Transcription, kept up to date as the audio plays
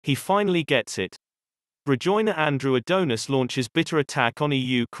He finally gets it. Rejoiner Andrew Adonis launches bitter attack on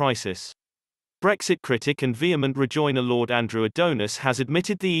EU crisis. Brexit critic and vehement Rejoiner Lord Andrew Adonis has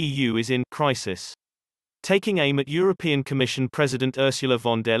admitted the EU is in crisis. Taking aim at European Commission President Ursula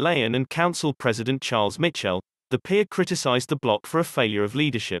von der Leyen and Council President Charles Michel, the peer criticised the bloc for a failure of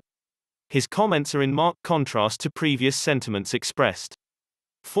leadership. His comments are in marked contrast to previous sentiments expressed.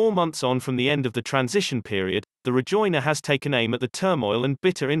 4 months on from the end of the transition period, the Rejoiner has taken aim at the turmoil and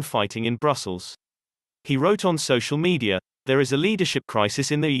bitter infighting in Brussels. He wrote on social media, "There is a leadership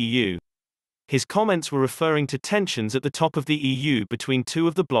crisis in the EU." His comments were referring to tensions at the top of the EU between two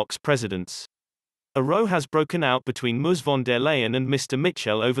of the bloc's presidents. A row has broken out between Ms von der Leyen and Mr.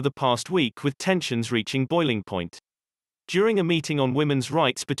 Michel over the past week, with tensions reaching boiling point. During a meeting on women's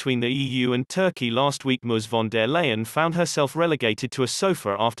rights between the EU and Turkey last week, Ms von der Leyen found herself relegated to a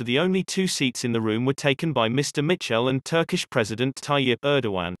sofa after the only 2 seats in the room were taken by Mr. Michel and Turkish President Tayyip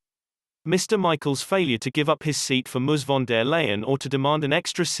Erdogan. Mr. Michel's failure to give up his seat for Ms von der Leyen or to demand an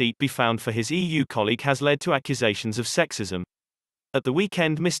extra seat be found for his EU colleague has led to accusations of sexism. At the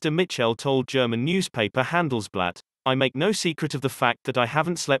weekend, Mr. Michel told German newspaper Handelsblatt, "I make no secret of the fact that I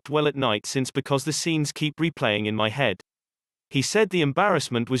haven't slept well at night since because the scenes keep replaying in my head." He said the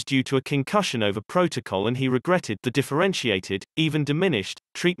embarrassment was due to a concussion over protocol, and he regretted the differentiated, even diminished,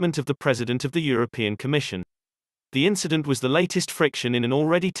 treatment of the President of the European Commission. The incident was the latest friction in an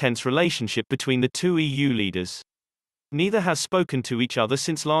already tense relationship between the two EU leaders. Neither has spoken to each other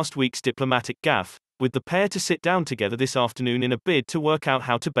since last week's diplomatic gaffe, with the pair to sit down together this afternoon in a bid to work out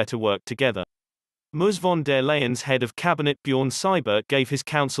how to better work together. Ms von der Leyen's head of cabinet Bjorn Seibert gave his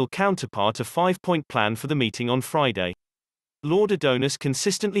council counterpart a 5-point plan for the meeting on Friday. Lord Adonis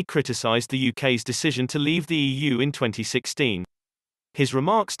consistently criticised the UK's decision to leave the EU in 2016. His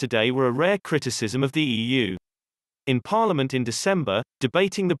remarks today were a rare criticism of the EU. In Parliament in December,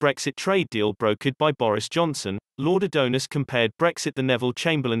 debating the Brexit trade deal brokered by Boris Johnson, Lord Adonis compared Brexit, the Neville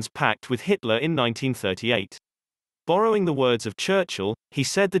Chamberlain's pact, with Hitler in 1938. Borrowing the words of Churchill, he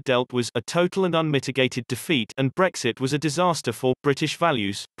said the dealt was a total and unmitigated defeat and Brexit was a disaster for British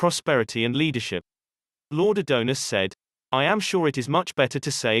values, prosperity and leadership. Lord Adonis said, "I am sure it is much better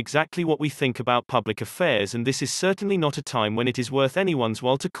to say exactly what we think about public affairs, and this is certainly not a time when it is worth anyone's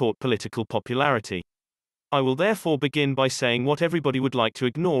while to court political popularity. I will therefore begin by saying what everybody would like to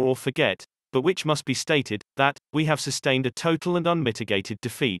ignore or forget, but which must be stated, that we have sustained a total and unmitigated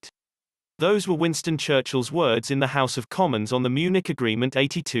defeat." Those were Winston Churchill's words in the House of Commons on the Munich Agreement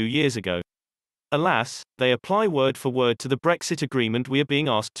 82 years ago. Alas, they apply word for word to the Brexit agreement we are being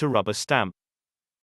asked to rubber stamp.